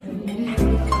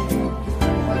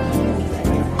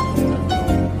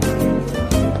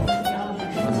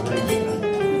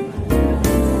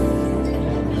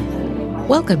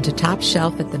Welcome to Top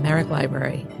Shelf at the Merrick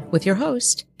Library with your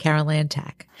host, Carol Ann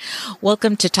Tack.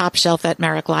 Welcome to Top Shelf at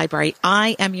Merrick Library.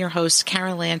 I am your host,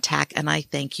 Carol Ann Tack, and I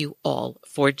thank you all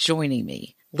for joining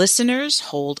me. Listeners,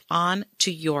 hold on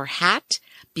to your hat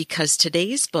because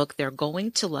today's book, They're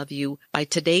Going to Love You, by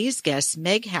today's guest,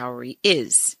 Meg Howrey,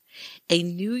 is a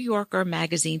New Yorker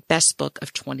Magazine Best Book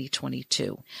of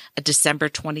 2022, a December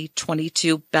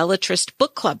 2022 Bellatrist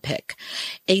Book Club pick,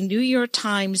 a New York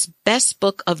Times Best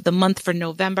Book of the Month for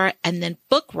November, and then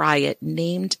Book Riot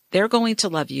named They're Going to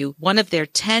Love You one of their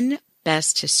 10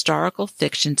 best historical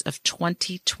fictions of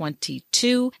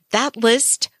 2022. That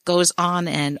list goes on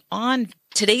and on.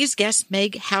 Today's guest,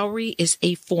 Meg Howrey, is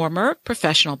a former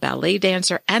professional ballet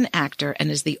dancer and actor and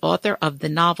is the author of the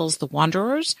novels The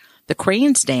Wanderers, The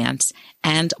Crane's Dance,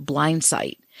 and Blind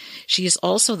Sight. She is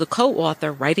also the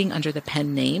co-author, writing under the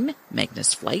pen name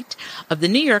Magnus Flight, of the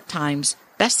New York Times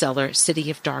bestseller City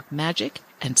of Dark Magic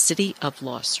and City of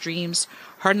Lost Dreams.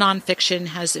 Her nonfiction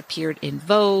has appeared in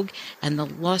Vogue and the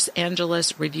Los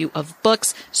Angeles Review of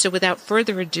Books. So without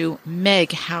further ado, Meg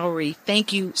Howrey,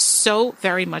 thank you so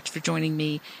very much for joining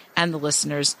me and the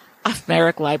listeners of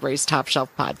Merrick Library's Top Shelf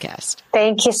podcast.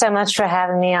 Thank you so much for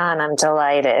having me on. I'm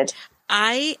delighted.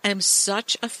 I am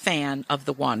such a fan of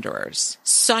The Wanderers,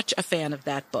 such a fan of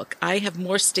that book. I have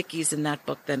more stickies in that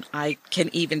book than I can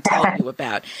even tell you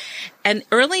about. And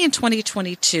early in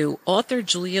 2022, author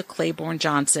Julia Claiborne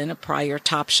Johnson, a prior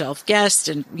Top Shelf guest,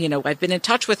 and, I've been in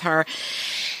touch with her,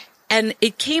 and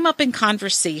it came up in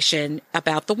conversation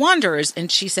about The Wanderers, and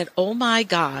she said, oh my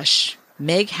gosh,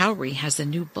 Meg Howrey has a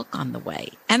new book on the way.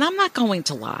 And I'm not going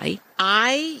to lie.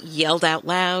 I yelled out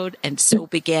loud, and so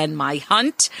began my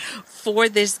hunt for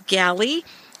this galley.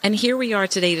 And here we are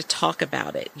today to talk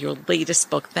about it. Your latest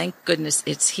book. Thank goodness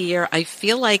it's here. I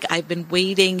feel like I've been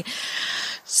waiting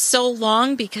so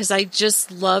long because I just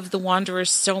love The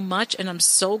Wanderers so much, and I'm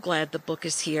so glad the book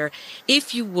is here.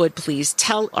 If you would, please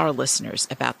tell our listeners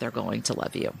about They're Going to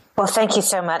Love You. Well, thank you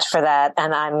so much for that.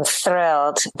 And I'm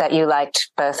thrilled that you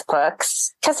liked both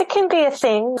books, because it can be a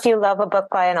thing. If you love a book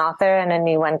by an author and a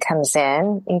new one comes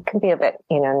in, you can be a bit,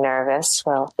 nervous.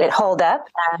 Will it hold up?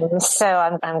 So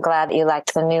I'm glad that you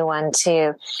liked the new one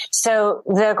too. So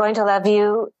They're Going to Love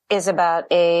You is about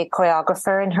a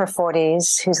choreographer in her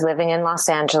 40s who's living in Los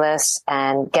Angeles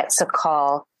and gets a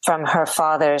call from her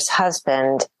father's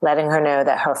husband letting her know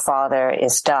that her father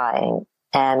is dying.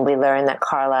 And we learn that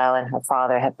Carlisle and her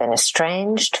father have been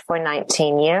estranged for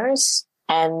 19 years.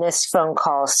 And this phone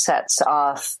call sets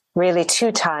off really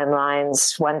two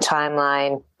timelines. One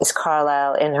timeline is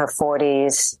Carlisle in her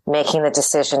 40s making the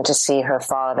decision to see her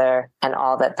father and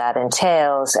all that that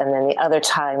entails. And then the other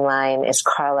timeline is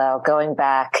Carlisle going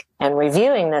back and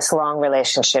reviewing this long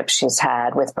relationship she's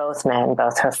had with both men,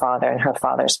 both her father and her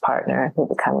father's partner, who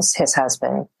becomes his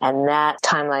husband. And that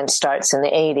timeline starts in the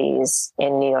 80s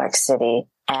in New York City.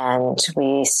 And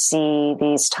we see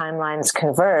these timelines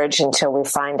converge until we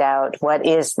find out what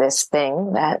is this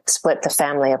thing that split the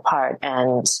family apart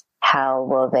and how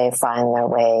will they find their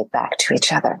way back to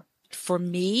each other. For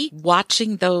me,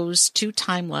 watching those two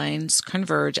timelines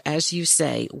converge, as you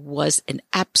say, was an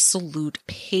absolute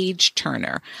page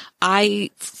turner.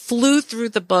 I flew through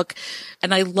the book,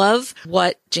 and I love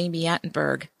what Jami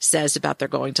Attenberg says about They're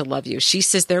Going to Love You. She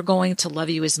says, They're Going to Love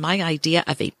You is my idea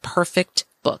of a perfect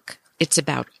book. It's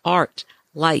about art,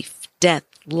 life, death,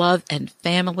 love, and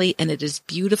family, and it is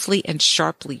beautifully and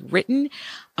sharply written.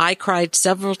 I cried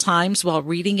several times while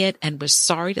reading it and was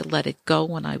sorry to let it go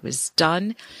when I was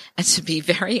done. And to be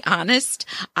very honest,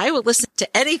 I will listen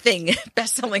to anything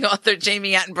bestselling author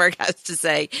Jami Attenberg has to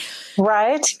say.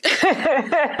 Right?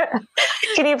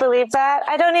 Can you believe that?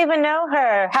 I don't even know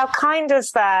her. How kind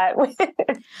is that?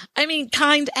 I mean,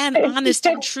 kind and honest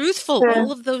and truthful,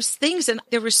 all of those things. And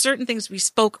there were certain things we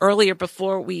spoke earlier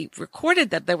before we recorded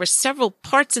that there were several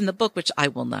parts in the book, which I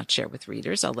will not share with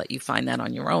readers. I'll let you find that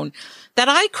on your own, that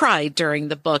I cried during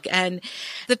the book. And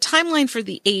the timeline for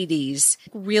the 80s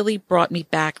really brought me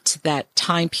back to that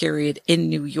time period in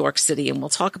New York City. And we'll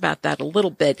talk about that a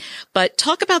little bit, but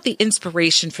talk about the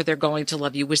inspiration for They're Going to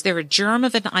Love You. Was there a germ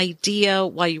of an idea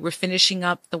while you were finishing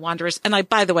up The Wanderers? And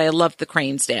by the way, I loved The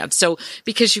Crane's Dance. So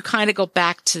because you kind of go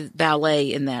back to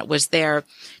ballet in that,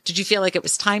 did you feel like it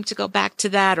was time to go back to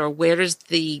that, or where does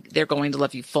They're Going to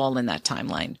Love You fall in that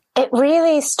timeline? It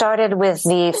really started with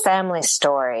the family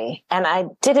story, and I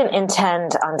didn't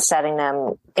intend on setting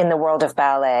them in the world of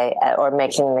ballet or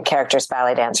making the characters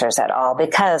ballet dancers at all,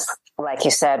 because, like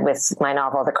you said, with my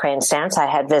novel, The Crane's Dance, I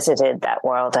had visited that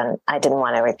world and I didn't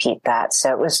want to repeat that.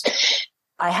 So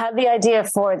I had the idea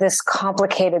for this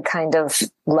complicated kind of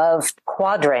love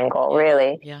quadrangle,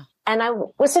 really. Yeah. And I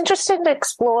was interested in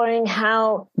exploring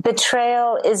how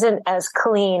betrayal isn't as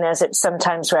clean as it's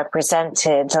sometimes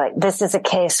represented. Like, this is a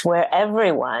case where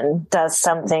everyone does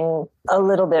something a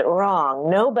little bit wrong.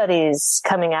 Nobody's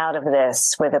coming out of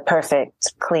this with a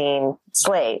perfect, clean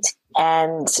slate.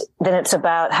 And then it's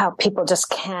about how people just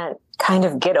can't kind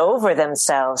of get over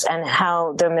themselves and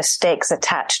how their mistakes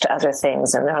attach to other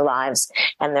things in their lives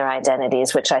and their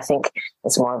identities, which I think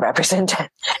is more representative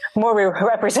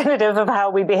of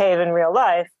how we behave in real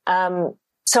life.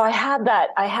 So I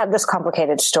had this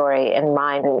complicated story in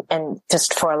mind, and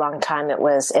just for a long time, it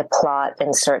was a plot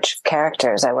in search of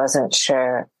characters. I wasn't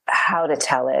sure how to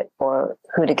tell it or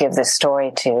who to give this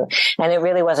story to. And it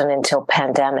really wasn't until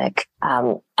pandemic.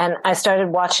 And I started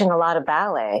watching a lot of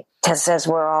ballet because as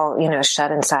we're all,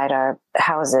 shut inside our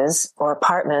houses or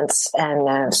apartments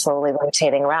and slowly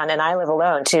rotating around. And I live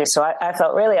alone too. So I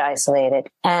felt really isolated.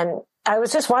 And I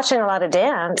was just watching a lot of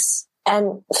dance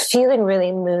and feeling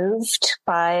really moved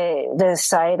by the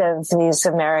sight of these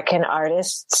American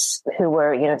artists who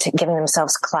were, giving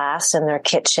themselves class in their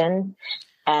kitchen,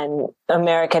 and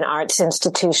American arts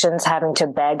institutions having to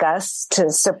beg us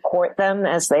to support them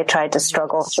as they tried to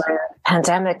struggle through the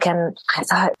pandemic. And I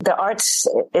thought, the arts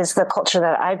is the culture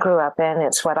that I grew up in.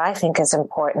 It's what I think is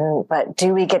important. But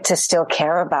do we get to still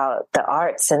care about the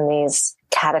arts in these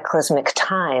cataclysmic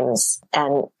times?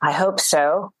 And I hope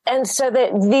so. And so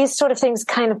that these sort of things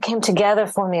kind of came together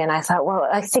for me. And I thought, well,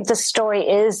 I think the story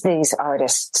is these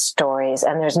artists' stories.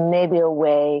 And there's maybe a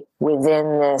way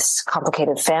within this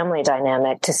complicated family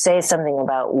dynamic to say something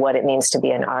about what it means to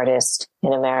be an artist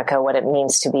in America, what it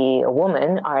means to be a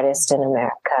woman artist in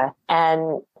America,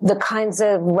 and the kinds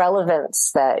of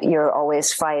relevance that you're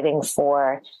always fighting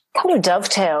for kind of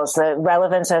dovetails the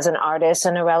relevance as an artist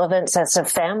and a relevance as a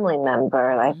family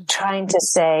member, like trying to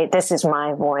say, this is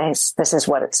my voice. This is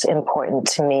what's important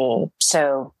to me.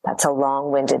 So that's a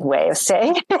long-winded way of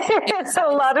saying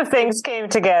so a lot of things came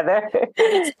together.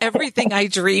 It's everything I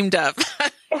dreamed of.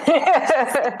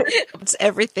 It's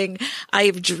everything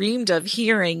I've dreamed of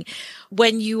hearing.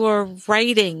 When you were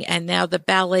writing and now the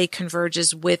ballet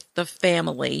converges with the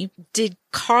family, did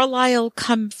Carlisle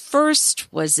come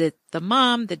first? Was it the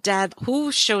mom, the dad?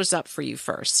 Who shows up for you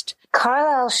first?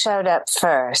 Carlisle showed up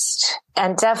first.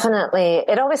 And definitely,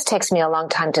 it always takes me a long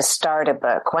time to start a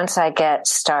book. Once I get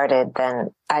started,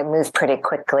 then I move pretty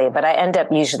quickly. But I end up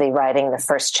usually writing the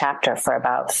first chapter for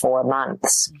about 4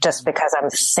 months, just because I'm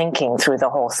thinking through the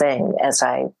whole thing as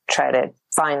I try to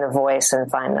find the voice and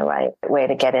find the right way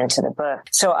to get into the book.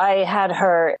 So I had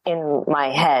her in my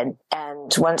head.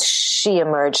 And once she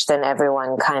emerged, then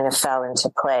everyone kind of fell into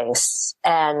place.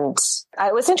 And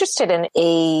I was interested in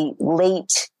a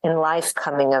late in life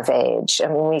coming of age. I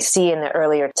mean, we see in the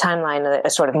earlier timeline a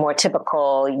sort of more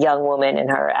typical young woman in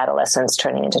her adolescence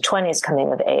turning into 20s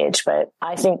coming of age. But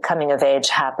I think coming of age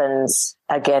happens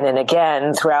again and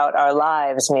again throughout our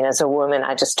lives. I mean, as a woman,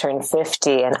 I just turned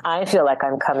 50 and I feel like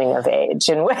I'm coming of age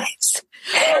in ways.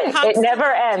 It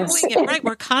never ends. Right.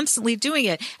 We're constantly doing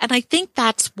it. And I think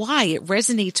that's why it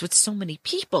resonates with so many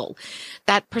people.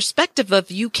 That perspective of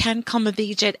you can come of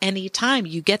age at any time.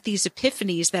 You get these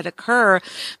epiphanies that occur,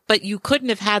 but you couldn't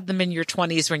have had them in your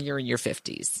 20s when you're in your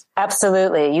 50s.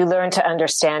 Absolutely. You learn to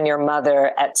understand your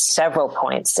mother at several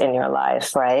points in your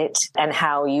life, right? And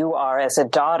how you are as a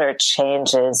daughter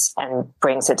changes and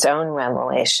brings its own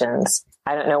revelations.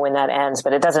 I don't know when that ends,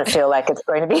 but it doesn't feel like it's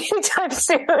going to be anytime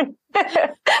soon.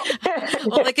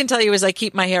 All I can tell you is I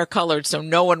keep my hair colored so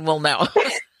no one will know.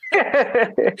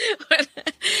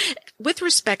 With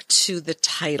respect to the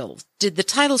title, did the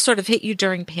title sort of hit you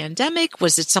during pandemic?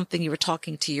 Was it something you were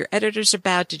talking to your editors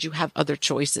about? Did you have other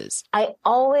choices? I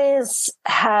always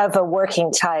have a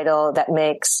working title that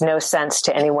makes no sense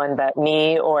to anyone but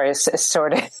me, or is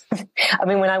sort of, I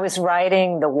mean, when I was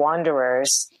writing The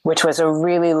Wanderers, which was a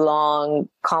really long,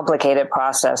 complicated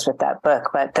process with that book,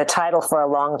 but the title for a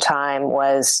long time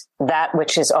was That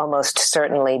Which Is Almost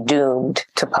Certainly Doomed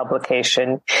to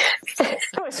Publication. It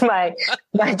was my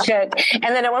joke.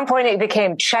 And then at one point it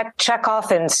became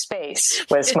Chekhov in Space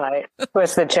was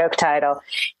the joke title.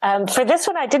 For this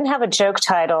one, I didn't have a joke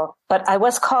title, but I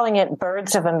was calling it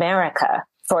Birds of America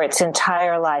for its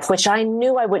entire life, which I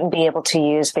knew I wouldn't be able to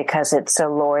use because it's a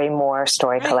Lori Moore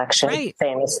story collection,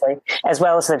 famously, as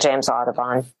well as the James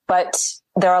Audubon. But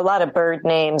there are a lot of bird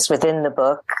names within the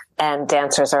book, And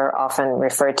dancers are often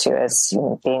referred to as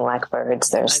being like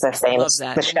birds. There's the famous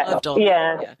the shadow.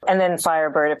 Yeah. And then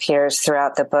Firebird appears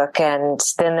throughout the book. And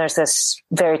then there's this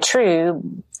very true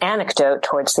anecdote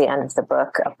towards the end of the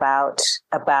book about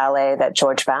a ballet that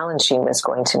George Balanchine was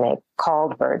going to make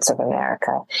called Birds of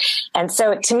America. And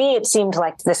so to me, it seemed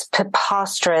like this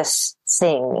preposterous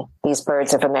thing, these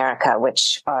Birds of America,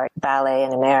 which are ballet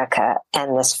in America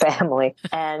and this family.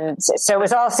 And so it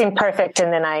was all seemed perfect.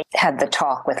 And then I had the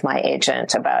talk with my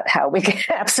agent about how we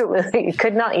absolutely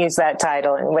could not use that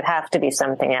title and would have to be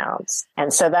something else.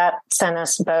 And so that sent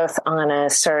us both on a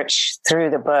search through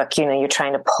the book. You're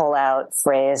trying to pull out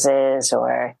phrases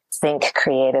or think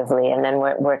creatively. And then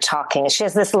we're talking. She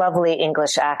has this lovely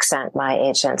English accent, my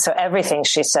agent. So everything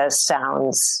she says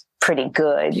sounds pretty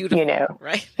good, beautiful,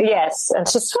 right? Yes. And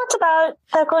she's, what about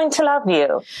they're going to love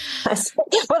you? I said,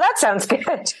 well, that sounds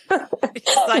good.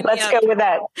 Let's go with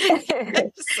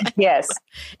that. Yes.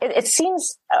 It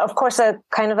seems, of course, a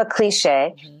kind of a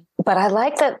cliche, but I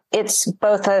like that it's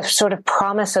both a sort of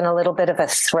promise and a little bit of a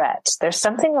threat. There's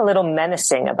something a little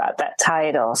menacing about that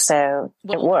title. So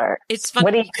it works. It's funny.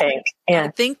 What do you think? Yeah. I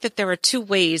think that there are two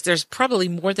ways. There's probably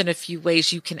more than a few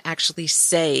ways you can actually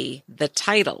say the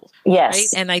title. Yes.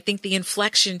 Right? And I think the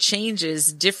inflection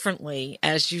changes differently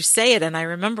as you say it. And I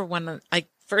remember when I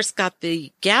first got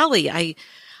the galley, I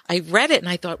read it and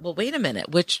I thought, well, wait a minute,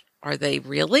 which are they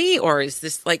really? Or is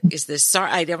this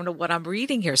I don't know what I'm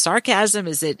reading here. Sarcasm?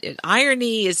 Is it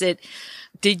irony?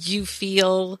 Did you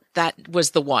feel that was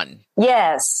the one?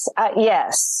 Yes.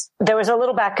 Yes. There was a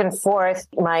little back and forth.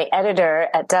 My editor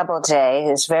at Doubleday,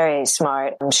 who's very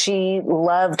smart, she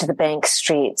loved the Bank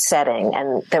Street setting.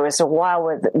 And there was a while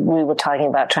where we were talking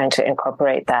about trying to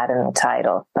incorporate that in the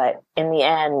title. But in the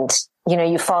end,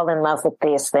 you fall in love with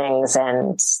these things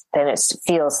and then it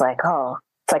feels like, oh,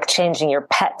 it's like changing your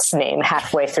pet's name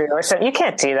halfway through or so. You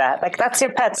can't do that. Like, that's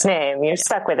your pet's name. You're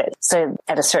stuck with it. So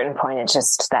at a certain point,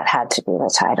 that had to be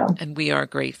the title. And we are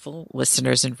grateful.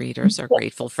 Listeners and readers are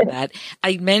grateful for that.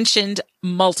 I mentioned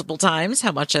multiple times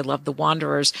how much I love The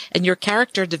Wanderers, and your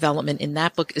character development in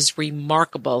that book is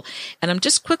remarkable. And I'm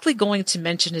just quickly going to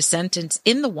mention a sentence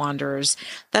in The Wanderers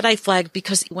that I flagged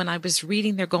because when I was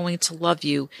reading They're Going to Love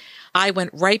You, I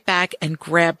went right back and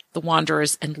grabbed The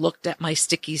Wanderers and looked at my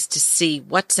stickies to see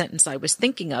what sentence I was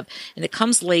thinking of. And it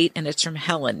comes late and it's from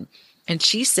Helen. And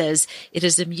she says, "It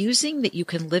is amusing that you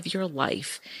can live your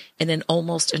life in an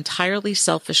almost entirely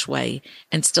selfish way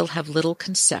and still have little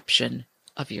conception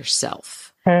of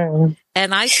yourself." And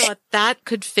I thought that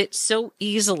could fit so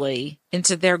easily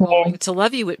into They're Going to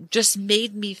Love You. It just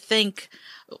made me think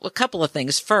a couple of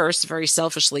things. First, very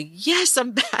selfishly, yes,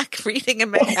 I'm back reading a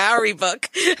McHarry book.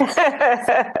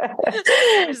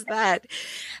 There's that.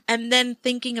 And then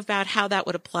thinking about how that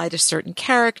would apply to certain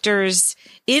characters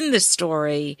in the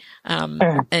story,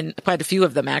 and quite a few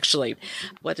of them, actually.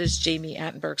 What does Jamie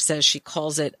Attenberg says? She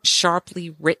calls it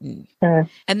sharply written.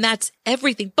 And that's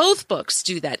everything. Both books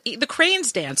do that. The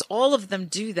Cranes Dance, all of them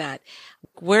do that.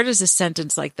 Where does a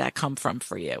sentence like that come from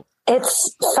for you?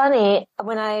 It's funny.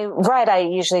 When I write, I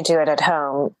usually do it at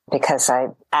home because I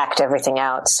act everything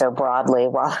out so broadly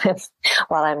while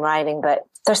I'm writing. But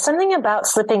there's something about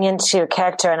slipping into a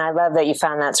character, and I love that you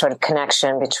found that sort of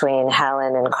connection between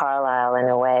Helen and Carlisle in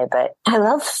a way. But I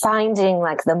love finding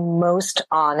like the most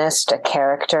honest a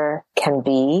character can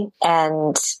be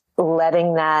and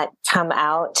letting that come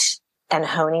out and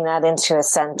honing that into a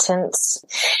sentence.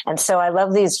 And so I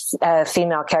love these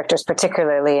female characters,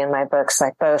 particularly in my books,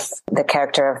 like both the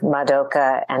character of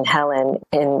Madoka and Helen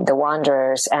in The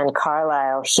Wanderers and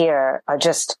Carlisle here are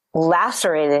just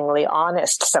laceratingly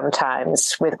honest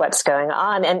sometimes with what's going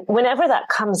on. And whenever that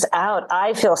comes out,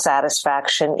 I feel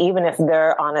satisfaction, even if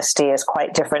their honesty is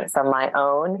quite different from my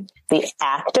own. The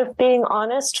act of being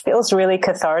honest feels really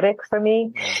cathartic for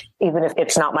me, even if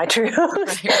it's not my truth.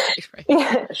 Right.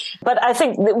 Yeah. But I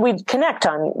think that we connect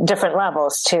on different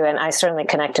levels too. And I certainly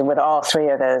connected with all three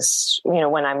of those.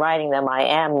 When I'm writing them, I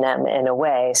am them in a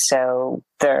way. So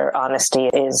their honesty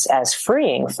is as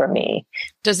freeing for me.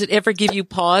 Does it ever give you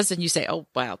pause and you say, oh,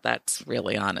 wow, that's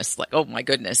really honest? Like, oh, my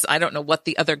goodness, I don't know what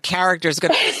the other character is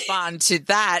going to respond to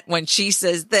that when she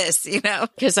says this,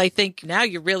 because I think now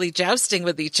you're really jousting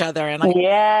with each other. And I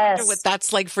wonder what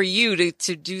that's like for you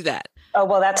to do that. Oh,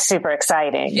 well, that's super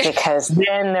exciting because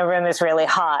then the room is really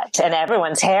hot and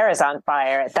everyone's hair is on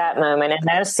fire at that moment. And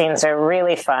those scenes are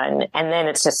really fun. And then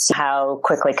it's just how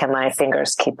quickly can my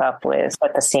fingers keep up with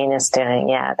what the scene is doing.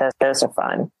 Yeah, those are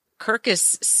fun.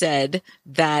 Kirkus said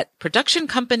that production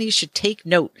companies should take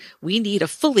note. We need a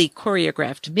fully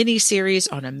choreographed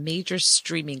miniseries on a major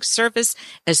streaming service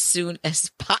as soon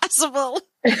as possible.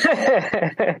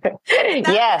 Yes.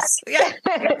 Yeah.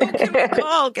 Who can we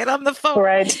call? Get on the phone.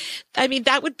 Right. I mean,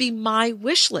 that would be my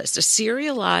wish list, a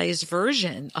serialized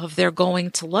version of They're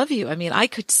Going to Love You. I mean, I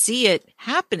could see it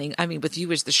happening. I mean, with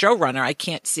you as the showrunner, I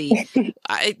can't see,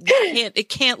 it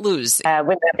can't lose.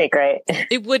 Wouldn't that be great?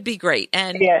 It would be great.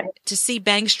 And to see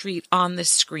Bang Street on the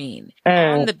screen,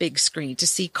 on the big screen, to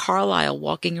see Carlisle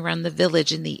walking around the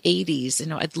village in the 80s. You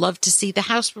know, I'd love to see the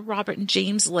house where Robert and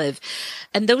James live.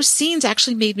 And those scenes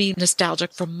actually made me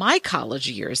nostalgic for my college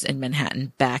years in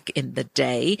Manhattan back in the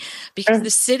day, because the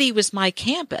city was my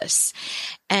campus.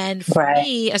 And for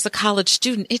me as a college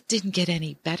student, it didn't get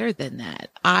any better than that.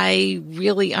 I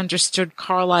really understood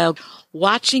Carlisle,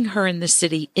 watching her in the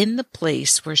city, in the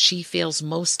place where she feels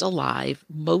most alive,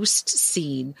 most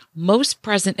seen, most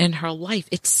present in her life.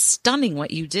 It's stunning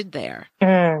what you did there.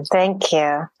 Thank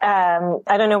you. I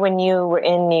don't know when you were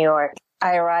in New York.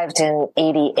 I arrived in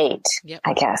 88,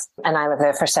 I guess, and I lived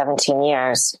there for 17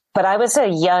 years. But I was a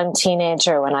young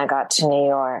teenager when I got to New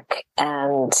York,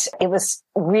 and it was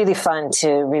really fun to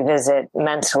revisit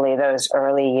mentally those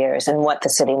early years and what the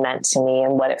city meant to me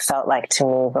and what it felt like to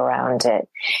move around it.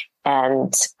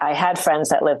 And I had friends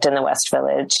that lived in the West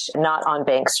Village, not on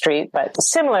Bank Street, but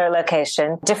similar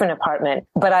location, different apartment.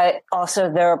 But I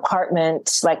also, their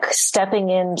apartment, like stepping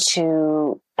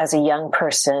into, as a young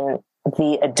person,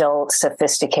 the adult,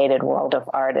 sophisticated world of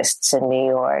artists in New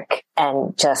York,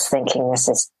 and just thinking, this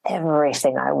is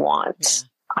everything I want.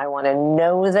 I want to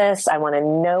know this. I want to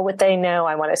know what they know.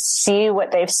 I want to see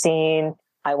what they've seen.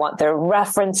 I want their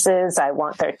references. I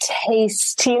want their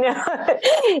taste, you know,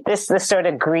 this sort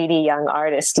of greedy young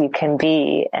artist you can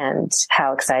be, and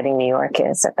how exciting New York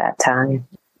is at that time.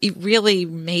 It really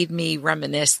made me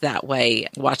reminisce that way,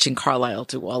 watching Carlisle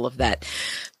do all of that.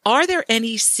 Are there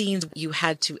any scenes you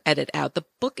had to edit out? The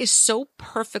book is so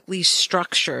perfectly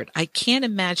structured. I can't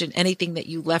imagine anything that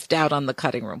you left out on the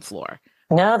cutting room floor.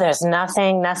 No, there's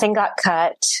nothing got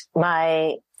cut.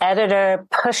 My editor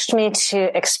pushed me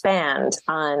to expand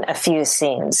on a few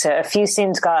scenes. So a few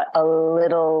scenes got a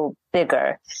little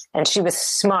bigger, and she was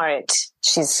smart.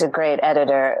 She's a great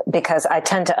editor, because I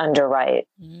tend to underwrite.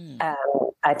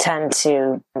 I tend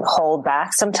to hold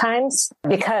back sometimes,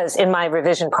 because in my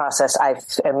revision process, I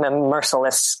am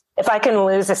merciless. If I can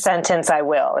lose a sentence, I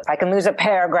will. If I can lose a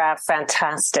paragraph,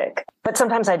 fantastic. But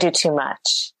sometimes I do too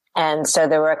much. And so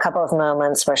there were a couple of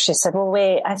moments where she said, well,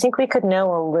 wait, I think we could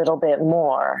know a little bit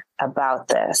more about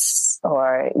this,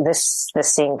 or this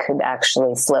scene could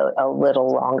actually float a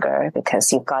little longer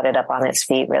because you've got it up on its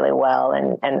feet really well.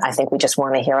 And I think we just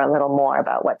want to hear a little more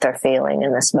about what they're feeling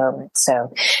in this moment.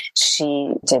 So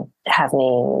she did have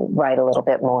me write a little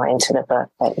bit more into the book.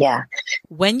 But yeah.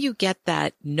 When you get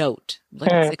that note,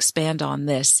 let's expand on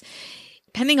this.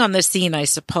 Depending on the scene, I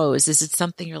suppose, is it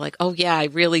something you're like, oh yeah, I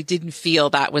really didn't feel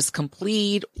that was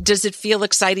complete? Does it feel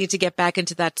exciting to get back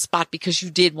into that spot because you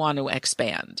did want to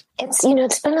expand?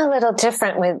 It's been a little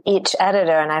different with each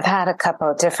editor, and I've had a couple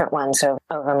of different ones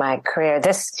over my career.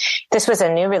 This was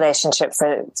a new relationship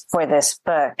for this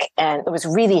book, and it was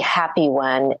a really happy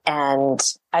one. And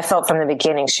I felt from the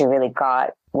beginning she really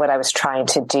got what I was trying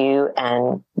to do,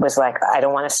 and was like, I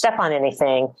don't want to step on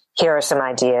anything. Here are some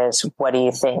ideas. What do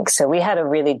you think? So we had a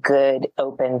really good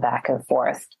open back and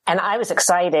forth. And I was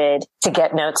excited to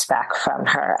get notes back from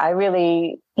her. I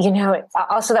really,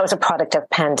 also that was a product of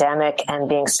pandemic and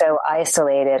being so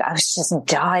isolated. I was just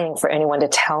dying for anyone to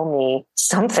tell me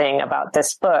something about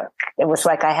this book. It was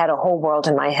like I had a whole world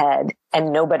in my head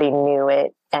and nobody knew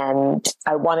it. And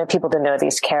I wanted people to know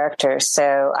these characters.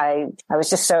 So I was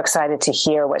just so excited to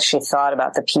hear what she thought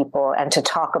about the people and to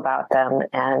talk about them.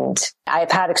 And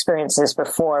I've had experiences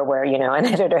before where, an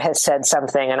editor has said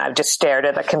something and I've just stared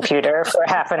at the computer for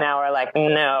half an hour like,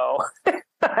 no,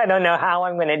 I don't know how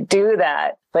I'm going to do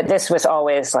that. But this was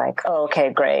always like, oh,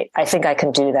 okay, great. I think I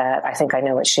can do that. I think I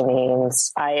know what she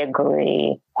means. I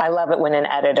agree. I love it when an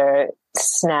editor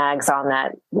snags on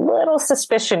that little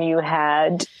suspicion you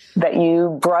had that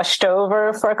you brushed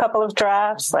over for a couple of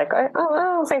drafts. Like, I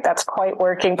don't think that's quite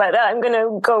working, but I'm going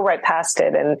to go right past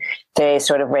it. And they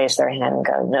sort of raise their hand and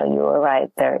go, no, you were right.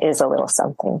 There is a little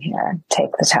something here.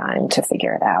 Take the time to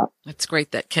figure it out. That's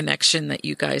great. That connection that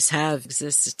you guys have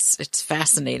exists. It's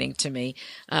fascinating to me.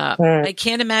 I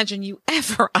can't imagine you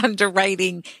ever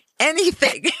underwriting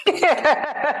anything.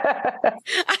 I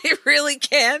really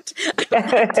can't. I'd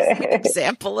like to see an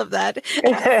example of that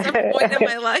at some point in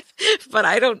my life, but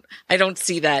I don't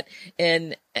see that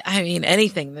in,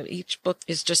 anything. Each book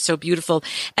is just so beautiful.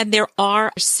 And there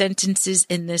are sentences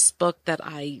in this book that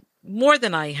more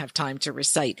than I have time to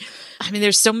recite.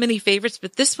 There's so many favorites,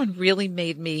 but this one really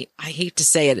made me, I hate to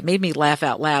say it, it made me laugh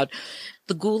out loud.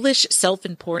 The ghoulish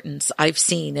self-importance I've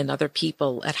seen in other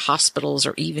people at hospitals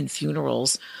or even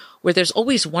funerals, where there's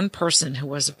always one person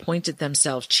who has appointed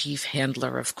themselves chief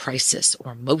handler of crisis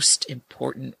or most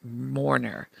important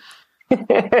mourner.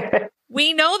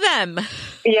 We know them.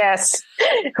 Yes,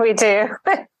 we do.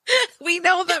 We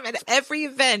know them at every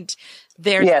event.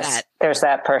 There's there's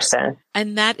that person.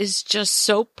 And that is just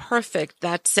so perfect,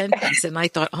 that sentence. And I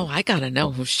thought, oh, I got to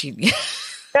know who she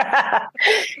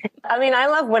I mean, I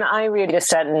love when I read a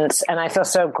sentence and I feel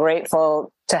so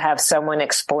grateful to have someone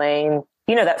explain,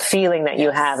 you know, that feeling that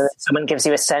you have, that someone gives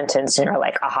you a sentence and you're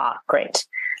like, aha, great.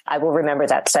 I will remember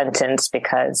that sentence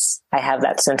because I have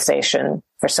that sensation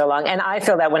for so long. And I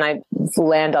feel that when I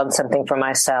land on something for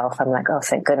myself, I'm like, oh,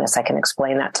 thank goodness I can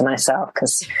explain that to myself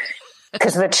because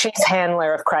the chief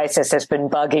handler of crisis has been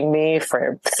bugging me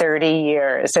for 30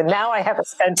 years. And now I have a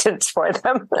sentence for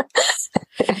them.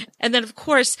 And then, of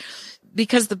course,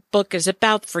 because the book is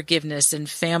about forgiveness and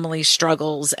family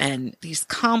struggles and these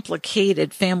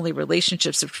complicated family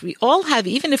relationships, which we all have,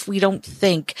 even if we don't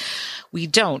think we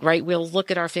don't, right? We'll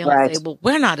look at our family and say, well,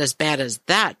 we're not as bad as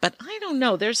that. But I don't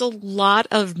know. There's a lot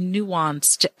of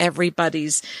nuance to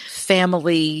everybody's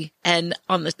family. And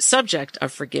on the subject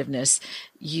of forgiveness,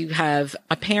 you have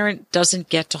a parent doesn't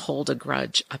get to hold a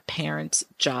grudge. A parent's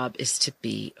job is to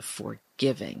be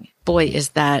forgiving. Boy, is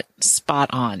that spot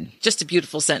on. Just a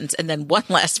beautiful sentence. And then one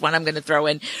last one I'm going to throw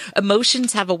in.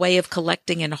 Emotions have a way of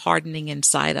collecting and hardening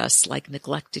inside us like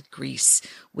neglected grease.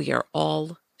 We are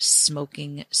all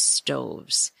smoking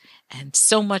stoves. And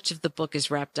so much of the book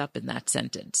is wrapped up in that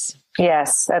sentence.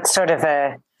 Yes, that's sort of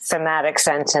a thematic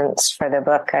sentence for the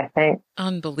book, I think.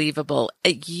 Unbelievable.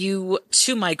 You,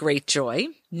 to my great joy,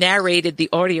 narrated the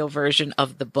audio version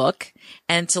of the book,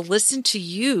 and to listen to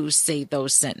you say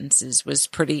those sentences was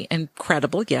pretty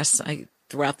incredible. Yes,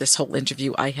 throughout this whole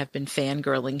interview, I have been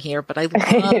fangirling here, but I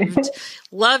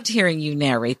loved hearing you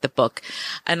narrate the book.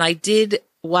 And I did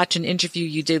watch an interview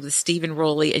you did with Stephen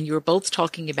Rowley, and you were both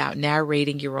talking about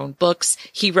narrating your own books.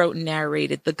 He wrote and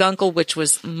narrated The Guncle, which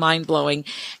was mind-blowing.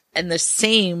 And the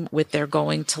same with They're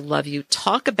Going to Love You.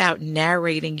 Talk about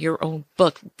narrating your own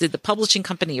book. Did the publishing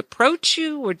company approach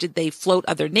you, or did they float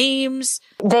other names?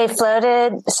 They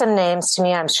floated some names to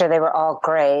me. I'm sure they were all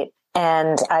great.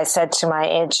 And I said to my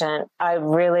agent, I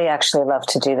really actually love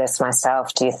to do this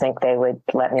myself. Do you think they would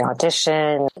let me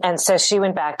audition? And so she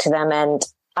went back to them, and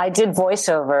I did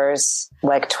voiceovers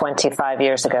like 25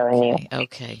 years ago in New York.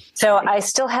 Okay. So I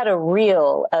still had a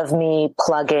reel of me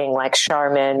plugging like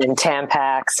Charmin and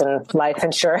Tampax and life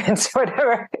insurance,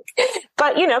 whatever.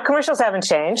 But, you know, commercials haven't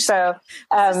changed. So,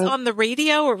 was this on the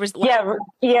radio or was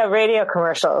yeah, radio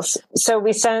commercials. So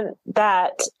we sent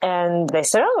that and they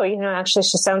said, oh, you know, actually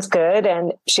she sounds good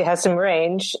and she has some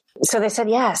range. So they said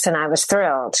yes. And I was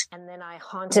thrilled. And then I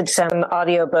haunted some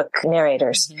audiobook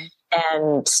narrators. Mm-hmm.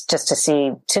 And just to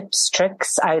see tips,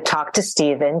 tricks, I talked to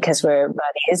Stephen because we're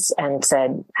buddies and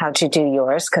said, how'd you do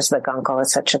yours? Because The Guncle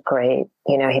is such a great,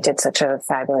 you know, he did such a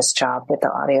fabulous job with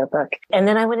the audiobook. And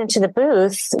then I went into the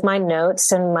booth, my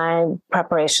notes and my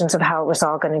preparations of how it was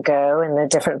all going to go and the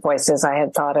different voices I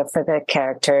had thought of for the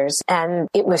characters. And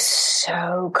it was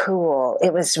so cool.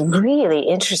 It was really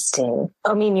interesting.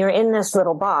 I mean, you're in this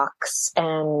little box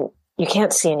and you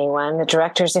can't see anyone. The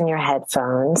director's in your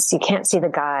headphones. You can't see the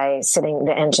guy sitting,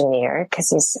 the engineer, because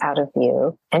he's out of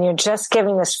view. And you're just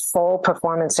giving this full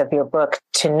performance of your book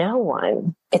to no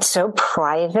one. It's so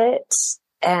private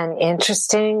and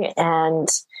interesting. And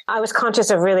I was conscious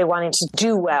of really wanting to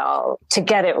do well, to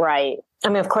get it right. I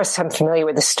mean, of course, I'm familiar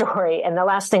with the story. And the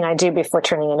last thing I do before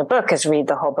turning in a book is read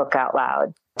the whole book out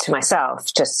loud to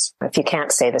myself. Just if you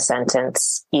can't say the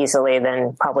sentence easily,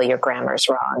 then probably your grammar's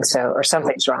wrong. Or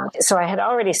something's wrong. So I had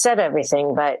already said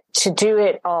everything, but to do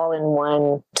it all in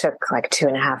one took like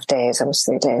 2.5 days, almost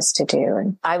 3 days to do.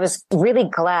 And I was really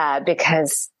glad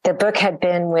because the book had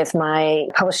been with my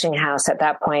publishing house at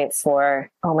that point for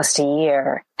almost a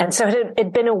year. And so it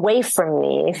had been away from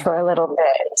me for a little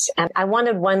bit. And I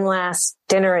wanted one last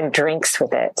dinner and drinks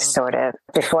with it, sort of,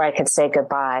 before I could say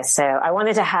goodbye. So I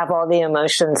wanted to have all the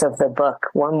emotions of the book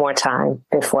one more time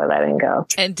before letting go.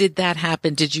 And did that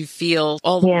happen? Did you feel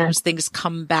all of those things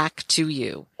come back to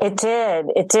you? It did.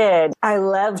 It did. I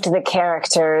loved the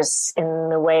characters in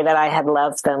the way that I had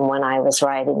loved them when I was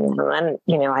writing them. And,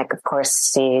 you know, I could, of course,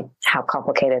 see how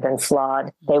complicated and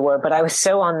flawed they were, but I was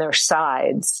so on their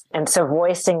sides. And so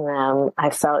voicing them, I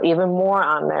felt even more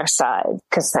on their side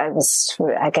because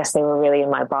I guess they were really in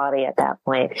my body at that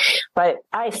point. But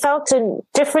I felt a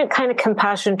different kind of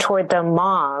compassion toward the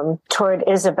mom, toward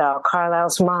Isabel,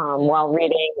 Carlisle's mom, while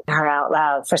reading her out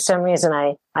loud. For some reason,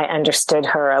 I understood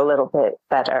her a little bit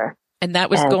better. And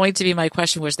that was going to be my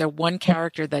question. Was there one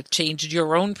character that changed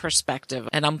your own perspective?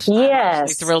 And I'm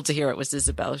yes. thrilled to hear it was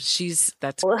Isabel.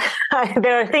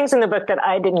 There are things in the book that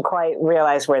I didn't quite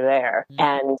realize were there.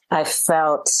 And I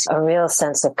felt a real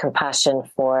sense of compassion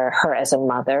for her as a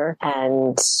mother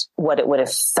and what it would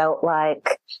have felt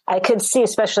like. I could see,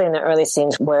 especially in the early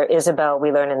scenes where Isabel,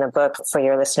 we learn in the book for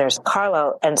your listeners,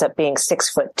 Carla ends up being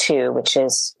 6'2", which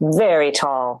is very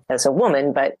tall as a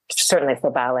woman, but certainly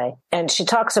for ballet. And she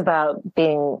talks about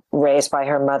being raised by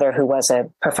her mother, who was a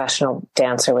professional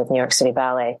dancer with New York City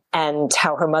Ballet, and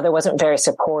how her mother wasn't very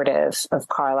supportive of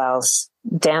Carlisle's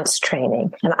dance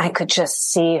training. And I could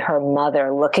just see her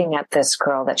mother looking at this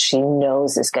girl that she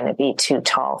knows is going to be too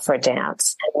tall for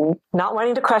dance and not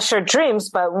wanting to crush her dreams.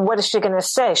 But what is she going to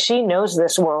say? She knows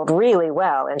this world really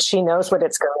well, and she knows what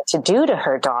it's going to do to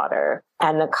her daughter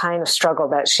and the kind of struggle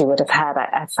that she would have had.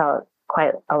 I felt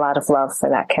quite a lot of love for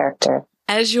that character.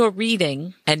 As you're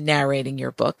reading and narrating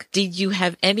your book, did you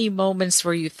have any moments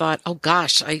where you thought, oh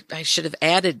gosh, I should have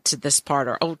added to this part,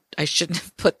 or, oh, I shouldn't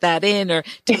have put that in, or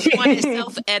did you want to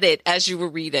self-edit as you were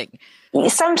reading?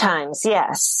 Sometimes,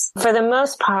 yes. For the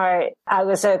most part, I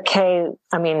was okay.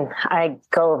 I mean, I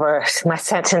go over my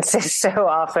sentences so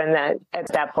often that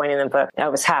at that point in the book, I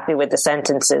was happy with the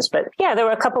sentences. But yeah, there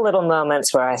were a couple little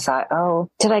moments where I thought, oh,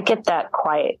 did I get that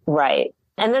quite right?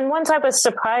 And then once I was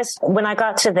surprised when I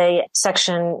got to the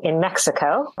section in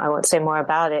Mexico, I won't say more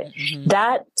about it,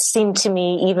 that seemed to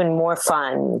me even more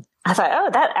fun. I thought, oh,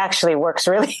 that actually works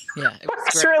really,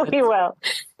 well.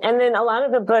 And then a lot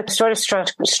of the book sort of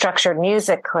structured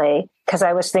musically, because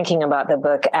I was thinking about the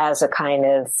book as a kind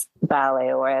of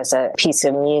ballet or as a piece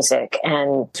of music.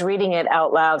 And reading it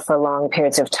out loud for long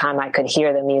periods of time, I could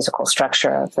hear the musical structure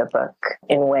of the book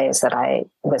in ways that I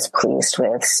was pleased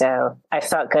with. So I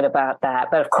felt good about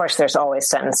that. But of course, there's always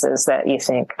sentences that you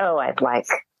think, oh, I'd like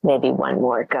maybe one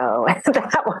more go at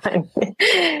that one.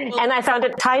 And I found a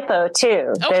typo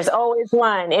too. Oh. There's always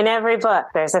one in every book.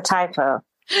 There's a typo.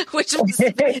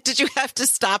 Did you have to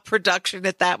stop production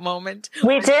at that moment?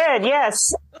 We did,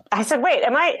 yes. I said, wait,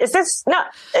 is this, no.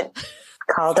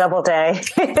 Call Doubleday.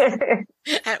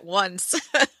 At once.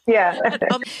 Yeah.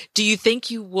 Do you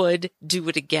think you would do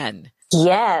it again?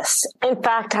 Yes. In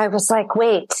fact, I was like,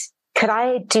 wait, could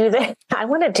I do this? I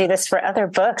want to do this for other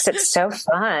books. It's so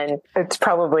fun. It's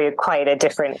probably quite a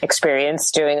different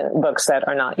experience doing books that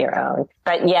are not your own.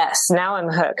 But yes, now I'm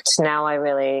hooked. Now I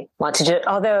really want to do it.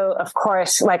 Although, of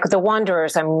course, like The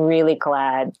Wanderers, I'm really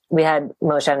glad we had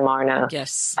Mojan Marna.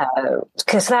 Yes.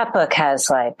 Because that book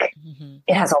has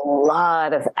it has a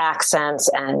lot of accents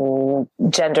and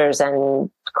genders and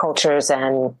cultures.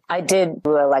 And I did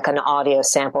do an audio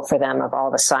sample for them of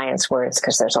all the science words,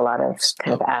 because there's a lot of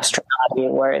kind of astronaut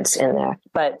words in there.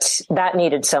 But that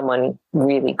needed someone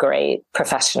really great,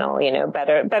 professional,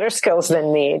 better skills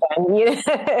than me. And,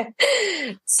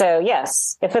 so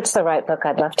yes, if it's the right book,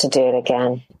 I'd love to do it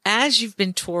again. As you've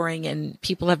been touring and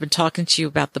people have been talking to you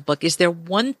about the book, is there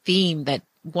one theme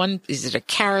is it a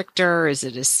character? Is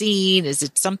it a scene? Is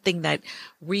it something that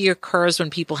reoccurs when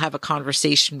people have a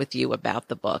conversation with you about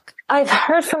the book? I've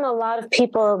heard from a lot of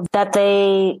people that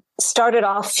they started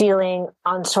off feeling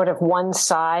on sort of one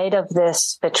side of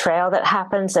this betrayal that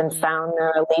happens and found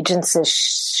their allegiances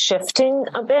shifting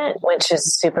a bit, which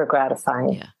is super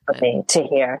gratifying for me to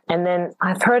hear. And then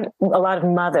I've heard a lot of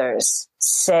mothers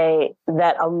say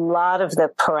that a lot of the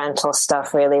parental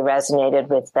stuff really resonated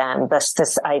with them.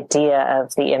 This idea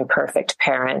of the imperfect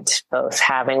parent, both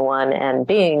having one and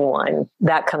being one,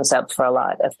 that comes up for a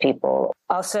lot of people.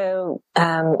 Also,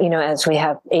 as we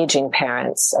have aging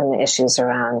parents and the issues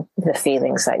around the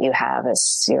feelings that you have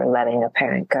as you're letting a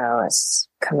parent go has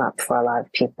come up for a lot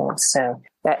of people. So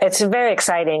it's very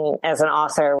exciting as an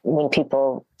author when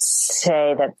people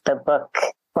say that the book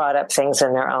brought up things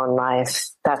in their own life.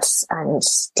 That's a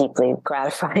deeply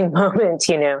gratifying moment,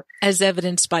 As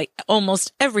evidenced by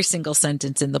almost every single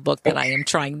sentence in the book that I am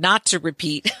trying not to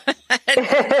repeat,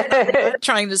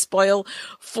 trying to spoil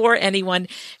for anyone.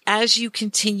 As you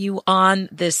continue on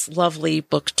this lovely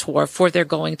book tour for They're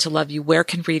Going to Love You, where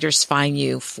can readers find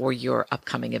you for your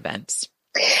upcoming events?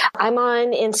 I'm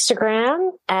on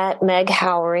Instagram at Meg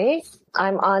Howry.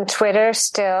 I'm on Twitter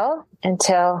still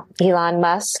until Elon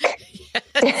Musk.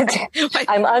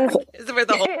 I'm where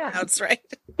the whole house, right?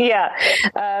 Yeah.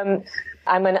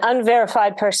 I'm an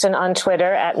unverified person on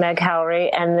Twitter at Meg Howry.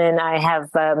 And then I have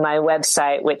my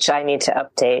website, which I need to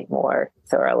update more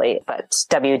thoroughly, but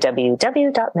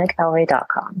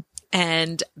www.meghowry.com.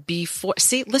 And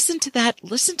listen to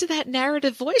that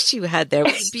narrative voice you had there.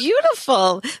 It was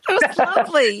beautiful. That was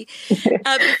lovely.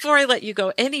 Before I let you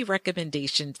go, any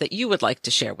recommendations that you would like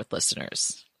to share with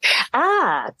listeners?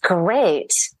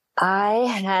 Great. I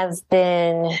have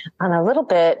been on a little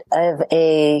bit of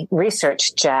a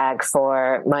research jag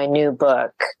for my new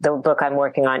book, the book I'm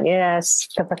working on. Yes,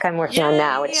 the book I'm working on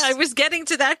now. Yeah, I was getting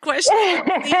to that question.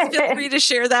 Please feel free to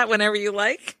share that whenever you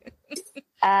like.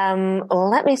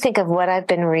 Let me think of what I've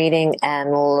been reading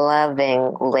and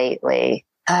loving lately.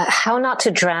 How Not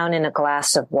to Drown in a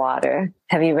Glass of Water.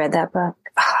 Have you read that book?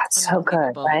 Oh, it's so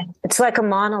good, right? It's like a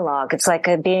monologue. It's like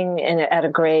being at a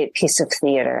great piece of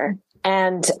theater.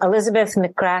 And Elizabeth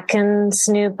McCracken's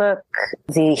new book,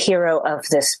 The Hero of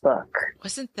This Book.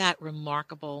 Wasn't that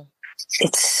remarkable?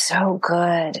 It's so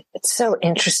good. It's so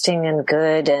interesting and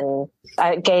good. And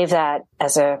I gave that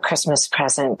as a Christmas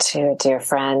present to a dear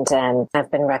friend. And I've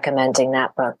been recommending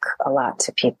that book a lot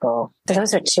to people.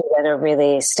 Those are two that are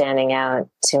really standing out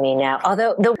to me now.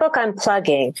 Although the book I'm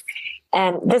plugging,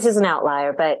 and this is an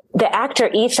outlier, but the actor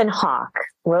Ethan Hawke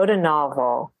wrote a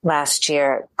novel last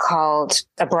year called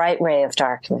A Bright Ray of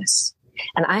Darkness.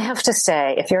 And I have to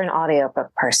say, if you're an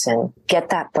audiobook person, get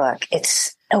that book.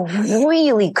 It's a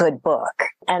really good book.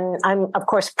 And I'm, of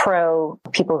course, pro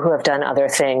people who have done other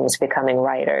things becoming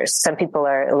writers. Some people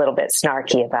are a little bit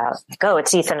snarky about, like, oh,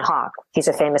 it's Ethan Hawke. He's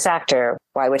a famous actor.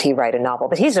 Why would he write a novel?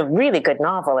 But he's a really good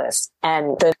novelist.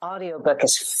 And the audiobook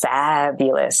is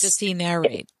fabulous. Does he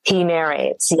narrate? He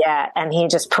narrates, yeah. And he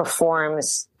just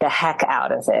performs the heck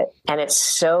out of it. And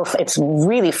it's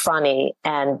really funny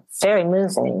and very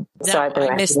moving. No,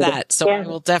 I missed that. So I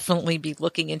will definitely be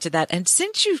looking into that. And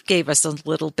since you gave us a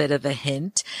little bit of a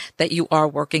hint that you are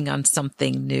working on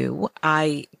something new,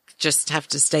 I just have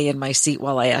to stay in my seat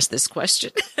while I ask this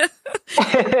question.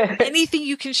 Anything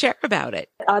you can share about it?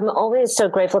 I'm always so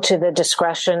grateful to the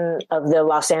discretion of the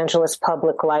Los Angeles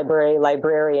Public Library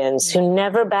librarians who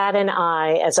never bat an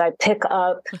eye as I pick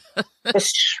up the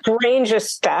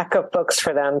strangest stack of books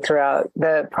for them throughout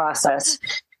the process.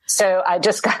 So I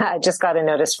just got a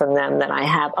notice from them that I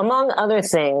have, among other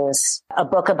things, a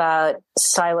book about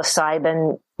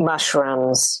psilocybin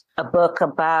mushrooms, a book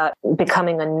about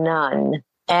becoming a nun,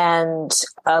 and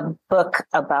a book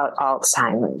about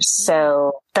Alzheimer's.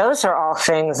 So those are all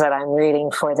things that I'm reading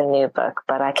for the new book,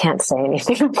 but I can't say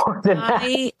anything more than that.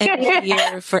 I am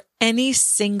here for any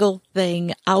single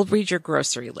thing. I'll read your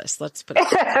grocery list. Let's put it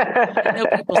that way. I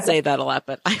know people say that a lot,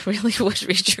 but I really would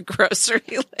read your grocery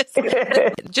list.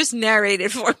 Just narrate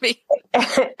it for me.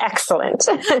 Excellent.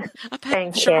 A pack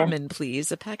of Charmin,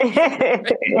 please. A pack of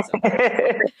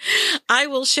I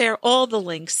will share all the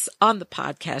links on the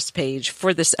podcast page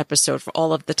for this episode for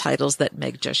all of the titles that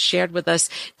Meg just shared with us.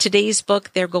 Today's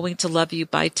book, They're Going to Love You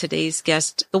by today's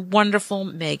guest, the wonderful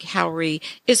Meg Howrey,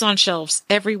 is on shelves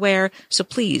everywhere. So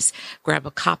please grab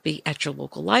a copy at your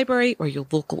local library or your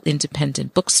local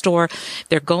independent bookstore.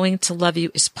 They're Going to Love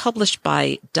You is published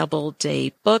by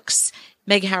Doubleday Books.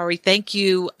 Meg Howrey, thank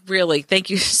you. Really, thank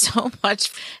you so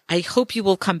much. I hope you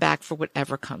will come back for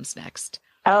whatever comes next.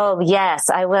 Oh, yes,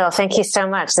 I will. Thank you so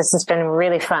much. This has been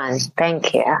really fun.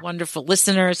 Thank you. Wonderful.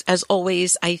 Listeners, as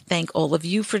always, I thank all of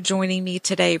you for joining me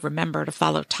today. Remember to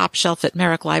follow Top Shelf at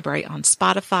Merrick Library on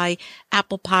Spotify,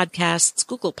 Apple Podcasts,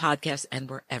 Google Podcasts,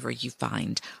 and wherever you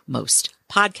find most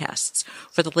podcasts.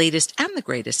 For the latest and the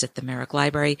greatest at the Merrick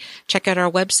Library, check out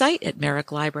our website at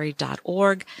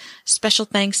merricklibrary.org. Special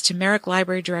thanks to Merrick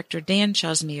Library Director Dan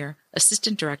Chusmier,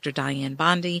 Assistant Director Diane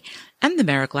Bondi, and the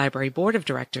Merrick Library Board of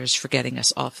Directors for getting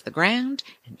us off the ground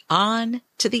and on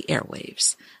to the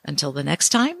airwaves. Until the next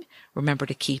time, remember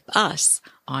to keep us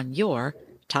on your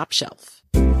top shelf.